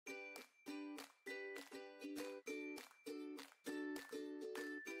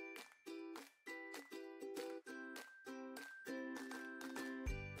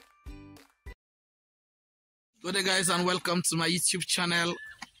Good day, guys, and welcome to my YouTube channel.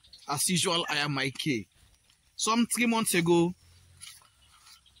 As usual, I am Mike. Some 3 months ago,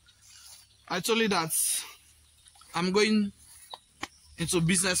 I told you that I'm going into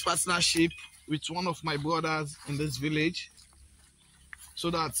business partnership with one of my brothers in this village, so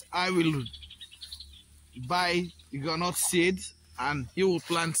that I will buy the groundnut seed and he will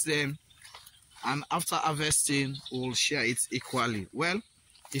plant them, and after harvesting, we'll share it equally. Well,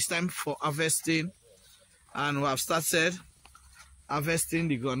 it's time for harvesting, and we have started harvesting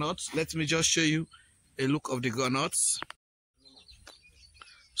the groundnuts. Let me just show you a look of the groundnuts.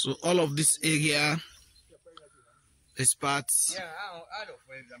 So all of this area is part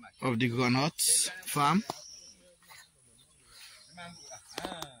of the groundnut farm.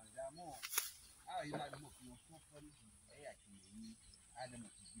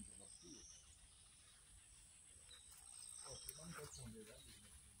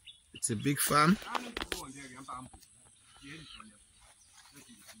 It's a big farm.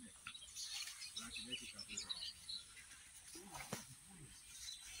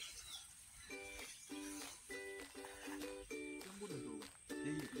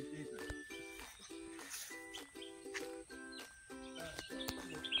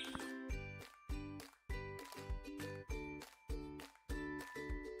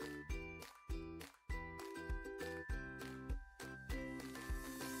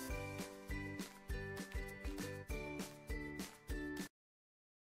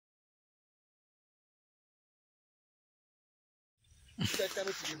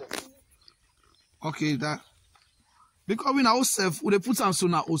 Okay, that because we now self we put some so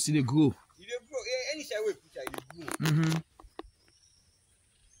now also they grow. Any side we put it grow.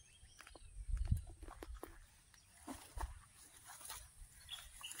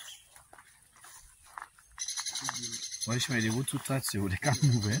 Why should they go to touch you? They can't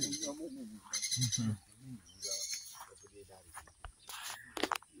move, eh?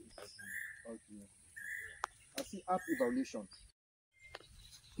 I see up evolution.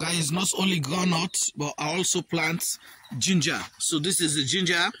 Guys, not only groundnut, but I also plant ginger. So this is the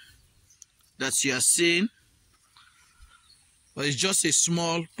ginger that you are seeing, but it's just a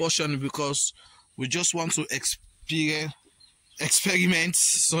small portion because we just want to experiment.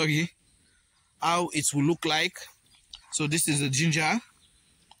 Sorry, how it will look like. So this is the ginger,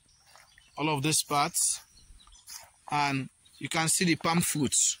 all of these parts, and you can see the palm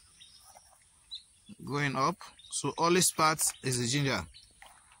fruits going up. So all these parts is the ginger.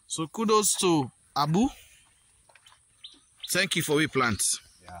 So kudos to Abu. Thank you for we plant.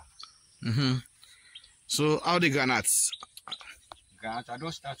 Yeah. So how the groundnuts? Groundnut, I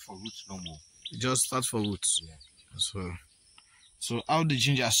don't start for roots no more. Just start for roots. Yeah. So how the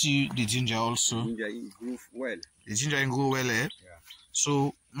ginger? See the ginger also. The ginger it grows well. The ginger can grow well, eh? Yeah.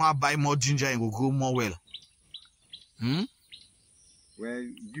 So ma buy more ginger and will grow more well. Well,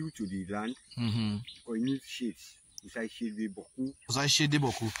 due to the land, because it needs shades. Besides shade be beaucoup. Besides shade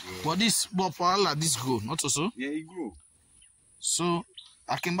beaucoup. Yeah. But this, but for all this grow, not also. Yeah, it grow. So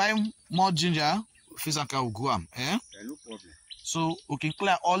I can buy more ginger. Face and can grow them, eh? Yeah, no problem. So we can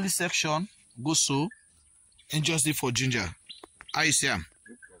clear all this section, go so, and just do for ginger. How you see them?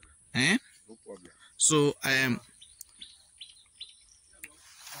 No problem. Eh? No problem. So I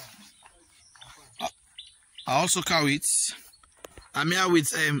also carry it. I'm here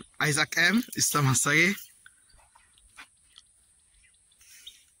with Isaac M. Istamasare.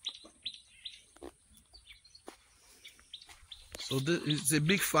 So this is a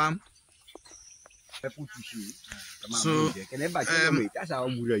big farm. So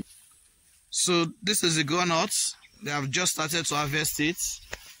this is the groundnuts. They have just started to harvest it,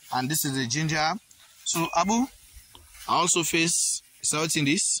 and this is the ginger. So Abu, I also face starting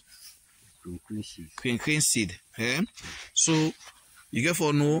this green seed. Eh? So you get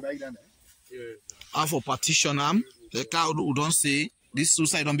for know how for partition them. The cow who don't say this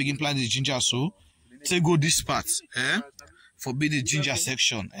side don't begin plant the ginger, so take go this part. Eh? For be the ginger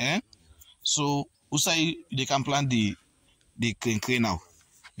section. Eh? So outside they can plant the green now.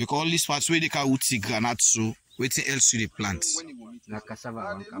 Because all these parts where they can uti granite, so waiting else they plant.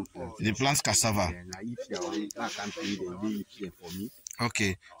 They plant cassava.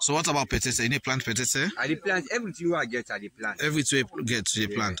 Okay. So what about potatoes? You need plant potatoes? I plant everything I get. I plant. Everything you get to the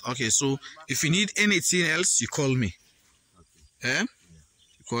plant. Okay. So if you need anything else, you call me. Okay. Eh?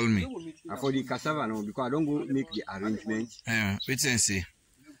 You call me. And for the cassava now, because I don't go make the arrangement. Wait and see.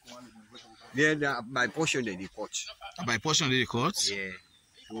 Then by portion they cut. By portion they cut? Yeah.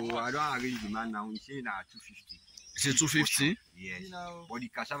 So I don't arrange the man now. We say now 250. It's a 250? Yes. But the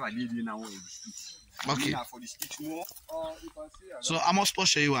cassava they do now is the stitch. Okay. For the stitch more. So how much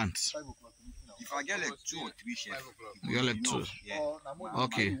portion you want? If I get like 2 or 3 shares, You get like 2. yeah,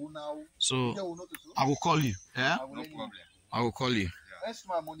 Okay. So I will call you. Yeah. no problem. I will call you.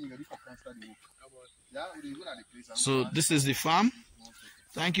 So this is the farm.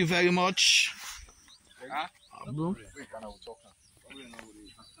 Thank you very much. Abu.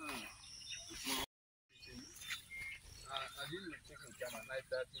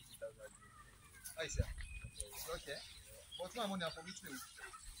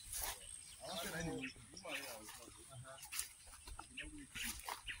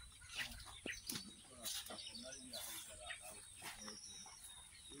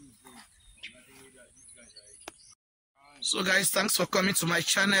 So guys, thanks for coming to my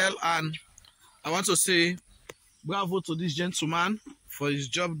channel, and I want to say bravo to this gentleman for his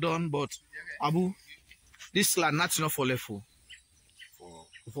job done. But Abu, this land not enough for level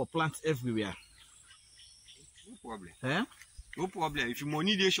for plants everywhere. No problem. Eh? No problem. If your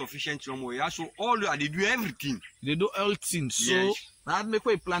money is sufficient, so all they do everything. They do everything. So yes. I'd make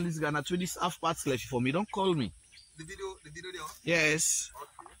way plan this Ghana to this half parts left for me. Don't call me. The video there? Yes.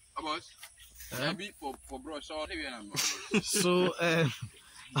 Okay. For bro, so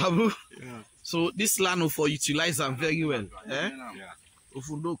Abu, yeah. So this land will for utilize them very well. Eh? Yeah. If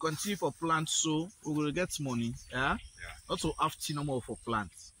we do continue for plants, so we will get money. Yeah. Also have no more for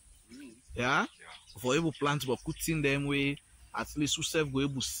plants. Yeah. For able plants, but putting them way at least we self go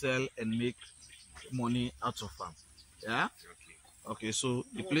able to sell and make money out of them. Yeah. Okay. So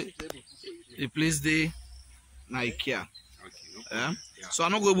the place they IKEA. Yeah. So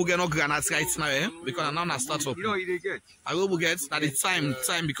I'm not going to get no granates right now, eh? Because I'm not start up. You get. I go get at the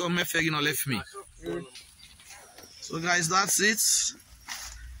time because my ferry not left me. So guys, that's it.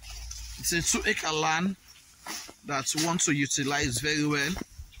 It's a 2-acre land that we want to utilize very well.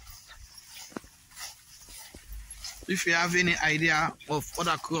 If you have any idea of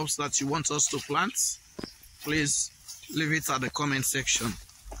other crops that you want us to plant, please leave it at the comment section.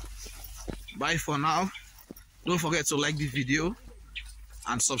 Bye for now. Don't forget to like the video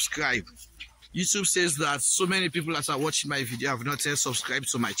and subscribe. YouTube says that so many people that are watching my video have not yet subscribed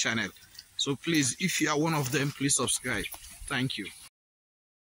to my channel. So please, if you are one of them, please subscribe. Thank you.